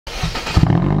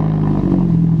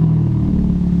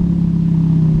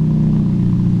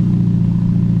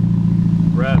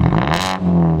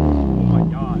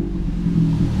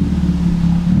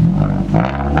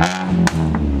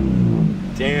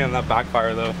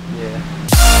backfire though. Yeah.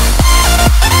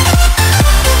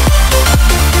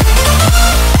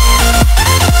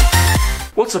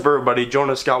 What's up everybody,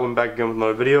 Jonas Godwin back again with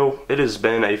another video. It has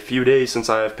been a few days since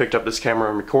I have picked up this camera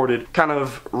and recorded, kind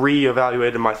of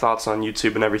re-evaluated my thoughts on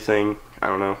YouTube and everything. I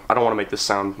don't know, I don't want to make this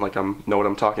sound like I know what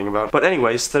I'm talking about. But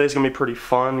anyways, today's gonna be pretty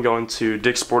fun, going to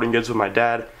Dick's Sporting Goods with my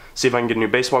dad, see if I can get a new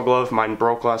baseball glove. Mine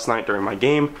broke last night during my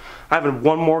game. I have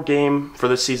one more game for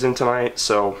this season tonight,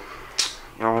 so,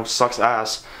 you know, sucks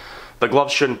ass. The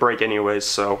gloves shouldn't break anyways,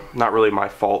 so not really my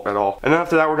fault at all. And then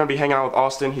after that, we're going to be hanging out with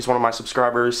Austin. He's one of my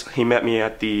subscribers. He met me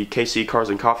at the KC Cars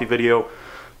and Coffee video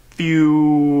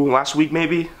last week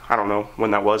maybe. I don't know when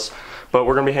that was. But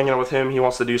we're going to be hanging out with him. He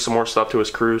wants to do some more stuff to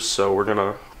his cruise, so we're going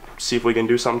to see if we can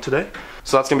do something today.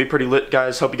 So that's going to be pretty lit,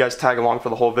 guys. Hope you guys tag along for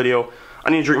the whole video.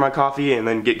 I need to drink my coffee and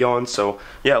then get going, so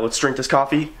yeah, let's drink this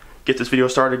coffee, get this video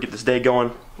started, get this day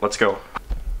going. Let's go.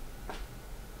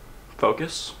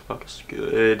 Focus,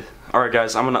 good. Alright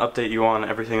guys, I'm going to update you on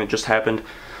everything that just happened.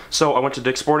 So I went to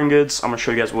Dick's Sporting Goods. I'm going to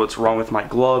show you guys what's wrong with my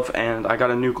glove, and I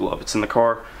got a new glove. It's in the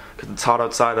car because it's hot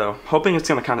outside. I'm hoping it's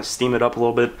going to kind of steam it up a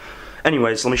little bit.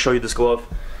 Anyways, let me show you this glove.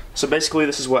 So basically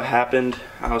this is what happened.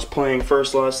 I was playing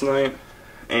first last night,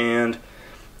 and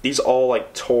these all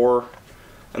like tore,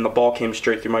 and the ball came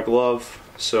straight through my glove.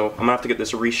 So I'm going to have to get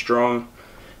this restrung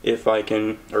if I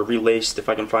can, or relaced if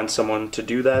I can find someone to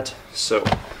do that. So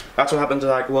that's what happened to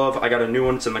that glove. I got a new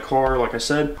one, it's in the car, like I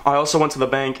said. I also went to the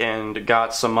bank and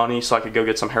got some money so I could go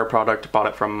get some hair product. Bought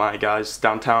it from my guys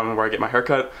downtown where I get my hair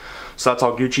cut. So that's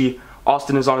all Gucci.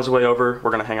 Austin is on his way over. We're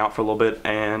gonna hang out for a little bit,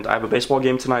 and I have a baseball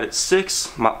game tonight at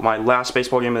 6. My last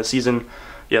baseball game of the season.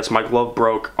 Yes, my glove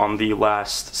broke on the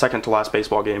second to last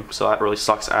baseball game, so that really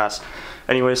sucks ass.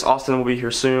 Anyways, Austin will be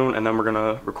here soon, and then we're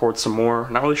gonna record some more.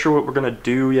 Not really sure what we're gonna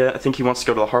do yet. I think he wants to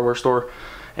go to the hardware store.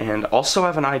 And also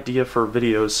have an idea for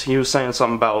videos. He was saying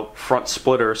something about front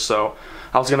splitter, so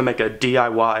I was gonna make a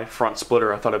DIY front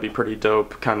splitter. I thought it'd be pretty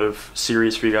dope kind of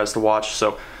series for you guys to watch,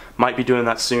 so might be doing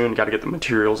that soon. Gotta get the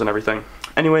materials and everything.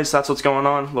 Anyways, that's what's going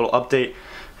on, a little update.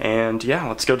 And yeah,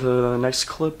 let's go to the next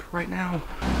clip right now.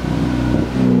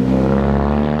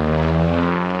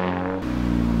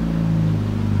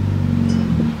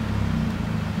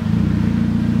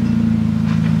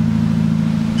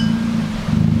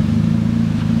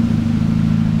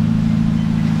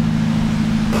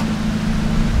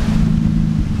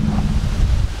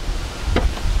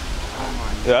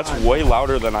 Yeah, that's way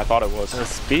louder than I thought it was. The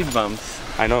speed bumps.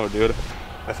 I know, dude.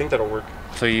 I think that'll work.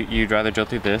 So you'd rather drill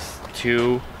through this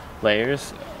 2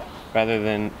 layers rather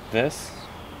than this?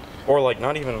 Or like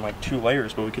not even like 2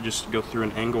 layers, but we could just go through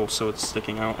an angle so it's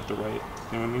sticking out at the right.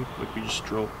 You know what I mean? Like we just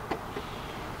drill.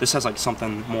 This has like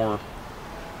something more,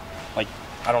 like,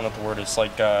 I don't know what the word is,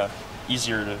 like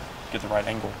easier to get the right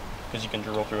angle because you can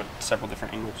drill through it several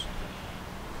different angles.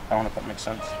 I don't know if that makes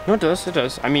sense. No, it does. It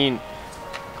does. I mean,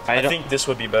 I think this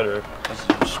would be better. That's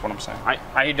just what I'm saying.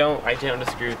 I don't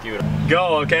disagree with you.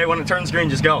 Go, okay? When it turns green,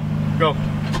 just go. Go.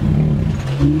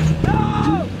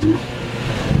 No!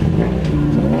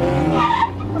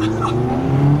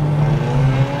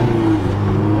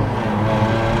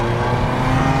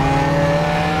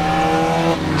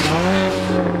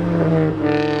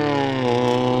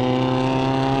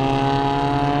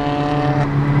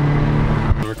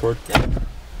 Record? Yeah.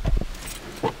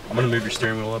 I'm gonna move your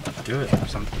steering wheel up. Do it.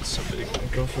 Something that's so big.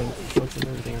 Go for flips and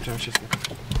everything. I'm trying to shift.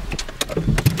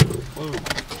 Whoa. Is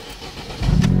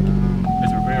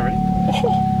it recording already?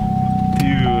 Oh,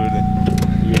 dude.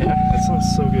 Yeah. That sounds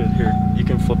so good. Here, you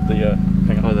can flip the.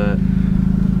 Hang on. Oh, the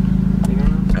thing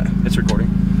on? It's recording.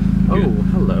 Oh, good.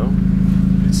 Hello.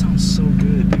 It sounds so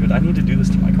good, dude. I need to do this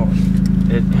to my car.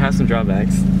 It has some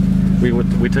drawbacks.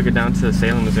 We took it down to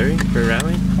Salem, Missouri for a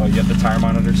rally. Oh, you have the tire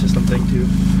monitor system thing too.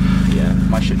 Yeah.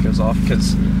 My shit goes off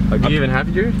because. Oh, do you even have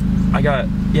yours? I got.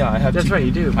 Yeah, I have. That's right,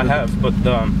 you do. I have, but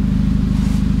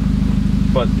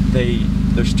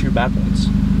there's 2 bad ones.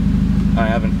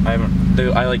 I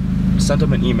like sent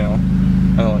them an email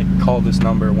and they're like, call this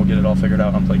number and we'll get it all figured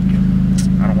out. I'm like,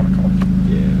 I don't want to call.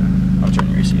 Yeah. I'll turn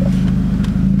your AC off.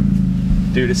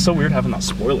 Dude, it's so weird having that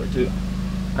spoiler too.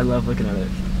 I love looking at it.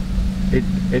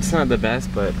 It's not the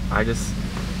best, but I just.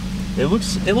 It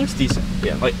looks decent.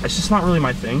 Yeah, like it's just not really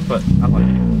my thing, but I like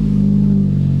it.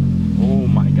 Oh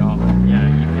my god. Yeah,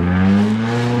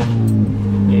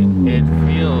 it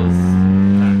feels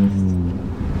fast.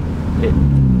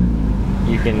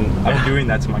 You can. I'm doing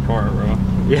that to my car, bro.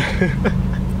 Yeah.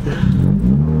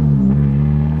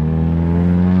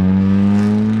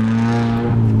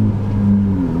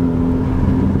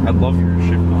 I love your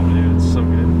shift knob, dude. It's so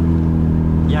good.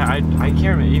 Yeah, I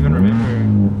can't even remember.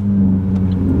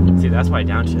 See, that's why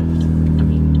downshift. I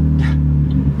mean,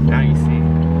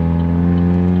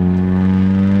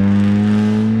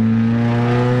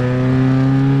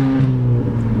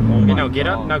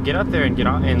 No, get up there and get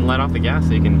off and let off the gas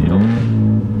so you can. It'll. Oh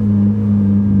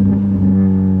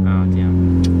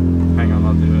damn. Hang on,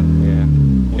 I'll do it. Yeah.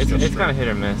 We'll It's kind of hit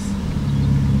or miss.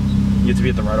 You have to be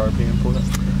at the right RPM for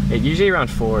it. Usually around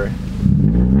 4.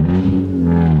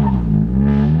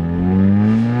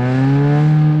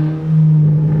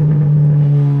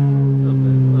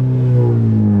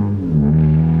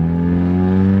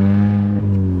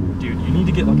 Dude, you need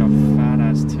to get like a fat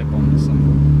ass tip on this thing.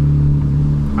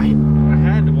 I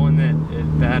had one that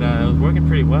was working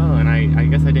pretty well, and I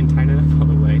guess I didn't tighten it up all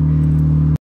the way.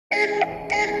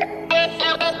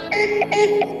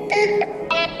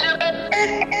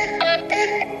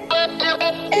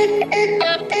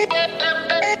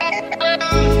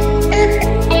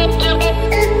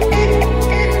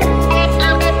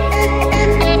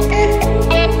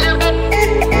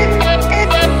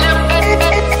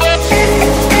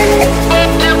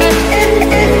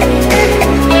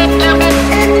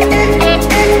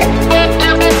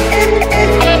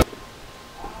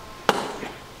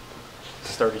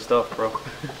 Sturdy stuff, bro.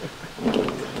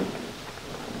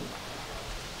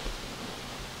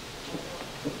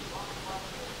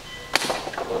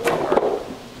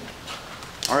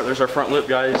 Alright, there's our front lip,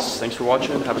 guys. Thanks for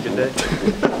watching. Have a good day.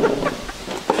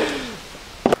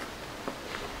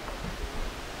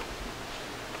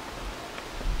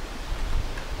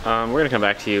 We're gonna come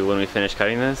back to you when we finish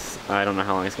cutting this. I don't know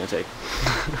how long it's gonna take.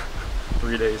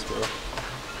 3 days, bro.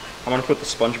 I'm gonna put the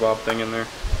SpongeBob thing in there.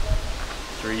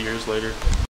 3 years later.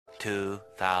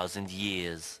 2,000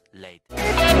 years later.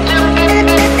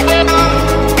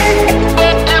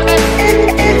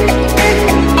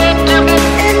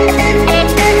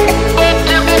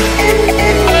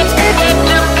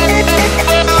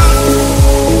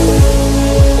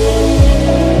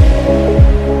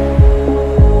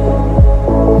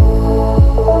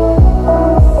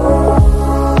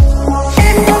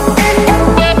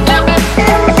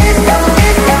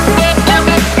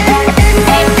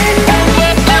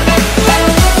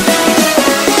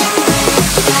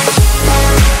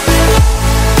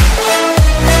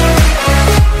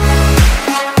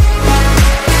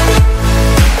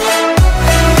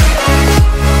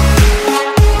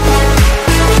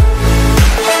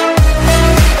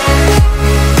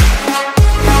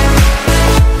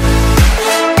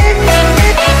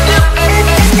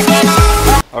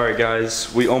 Alright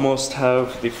guys, we almost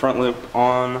have the front lip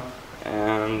on,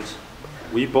 and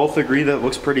we both agree that it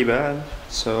looks pretty bad,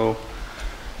 so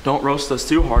don't roast us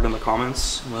too hard in the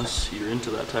comments unless you're into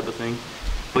that type of thing.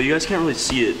 But you guys can't really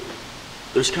see it.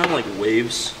 There's kind of like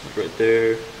waves like right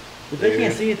there. If they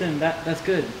can't see it, then that's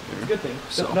good. It's a good thing.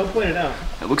 So- Don't point it out.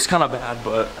 It looks kind of bad,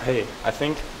 but hey, I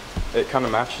think it kind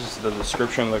of matches the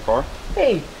description of the car.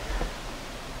 Hey.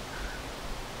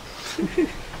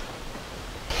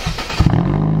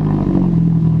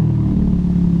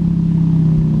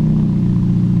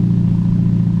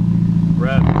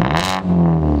 Rev.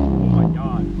 Oh my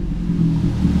god.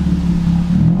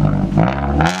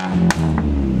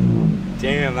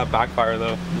 Damn, that backfire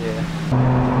though. Yeah.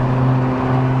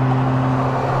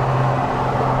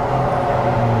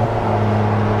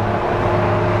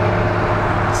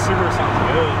 Super sounds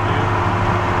good, dude.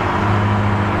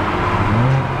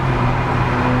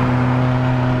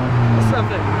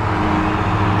 Something.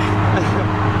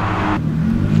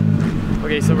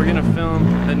 Okay, so we're gonna film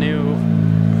the new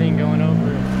thing going over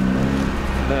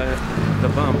the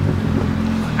bump.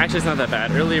 Actually, it's not that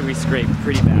bad. Earlier we scraped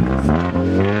pretty bad.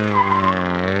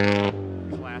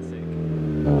 Classic.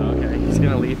 Okay, he's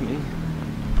gonna leave me.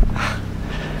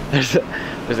 There's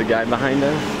a guy behind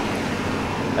us.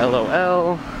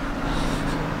 LOL.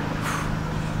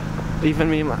 Leaving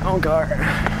me in my own car.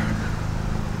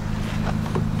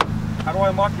 How do I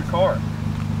unlock your car?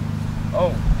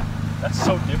 Oh, that's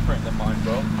so different than mine,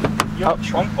 bro. You have a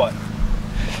trunk button.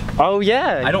 Oh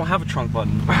yeah. I don't have a trunk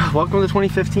button. Welcome to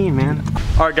 2015, man.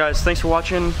 Alright guys, thanks for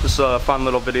watching. This is a fun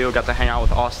little video. Got to hang out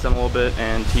with Austin a little bit,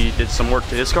 and he did some work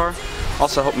to his car.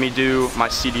 Also helped me do my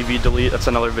CDV delete. That's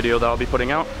another video that I'll be putting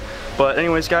out. But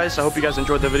anyways guys, I hope you guys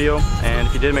enjoyed the video, and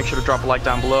if you did, make sure to drop a like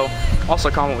down below.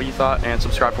 Also comment what you thought, and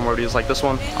subscribe for more videos like this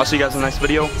one. I'll see you guys in the next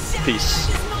video. Peace.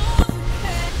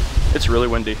 It's really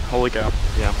windy. Holy cow.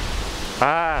 Yeah.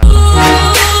 Ah.